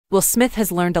Will Smith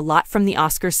has learned a lot from the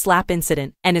Oscars slap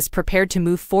incident and is prepared to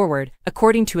move forward,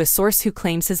 according to a source who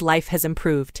claims his life has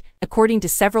improved. According to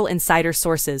several insider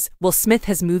sources, Will Smith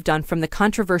has moved on from the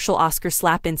controversial Oscar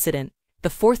slap incident. The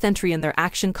fourth entry in their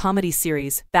action comedy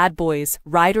series, Bad Boys,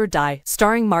 Ride or Die,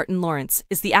 starring Martin Lawrence,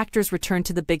 is the actor's return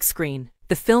to the big screen.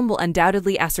 The film will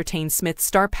undoubtedly ascertain Smith's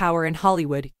star power in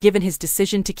Hollywood, given his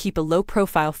decision to keep a low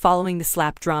profile following the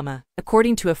slap drama.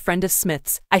 According to a friend of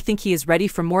Smith's, I think he is ready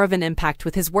for more of an impact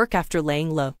with his work after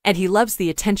laying low, and he loves the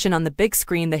attention on the big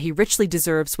screen that he richly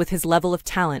deserves with his level of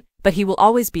talent, but he will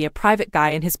always be a private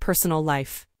guy in his personal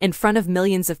life. In front of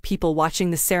millions of people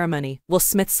watching the ceremony, Will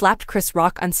Smith slapped Chris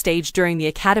Rock on stage during the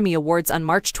Academy Awards on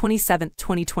March 27,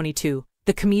 2022.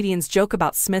 The comedian's joke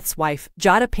about Smith's wife,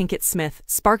 Jada Pinkett-Smith,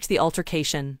 sparked the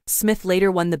altercation. Smith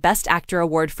later won the Best Actor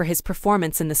award for his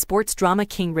performance in the sports drama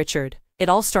King Richard. It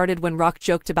all started when Rock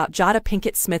joked about Jada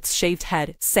Pinkett-Smith's shaved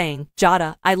head, saying,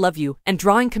 "Jada, I love you," and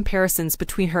drawing comparisons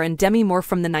between her and Demi Moore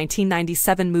from the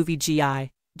 1997 movie G.I.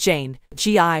 Jane.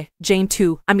 G.I. Jane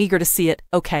 2, I'm eager to see it,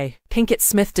 okay.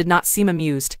 Pinkett-Smith did not seem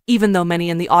amused, even though many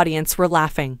in the audience were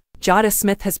laughing. Jada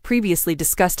Smith has previously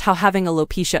discussed how having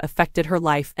alopecia affected her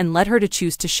life and led her to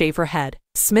choose to shave her head.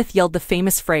 Smith yelled the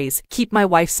famous phrase, "Keep my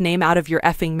wife's name out of your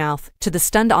effing mouth," to the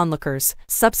stunned onlookers.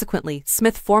 Subsequently,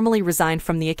 Smith formally resigned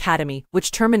from the Academy,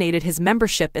 which terminated his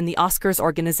membership in the Oscars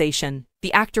organization.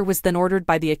 The actor was then ordered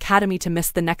by the Academy to miss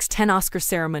the next 10 Oscar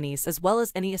ceremonies as well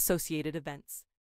as any associated events.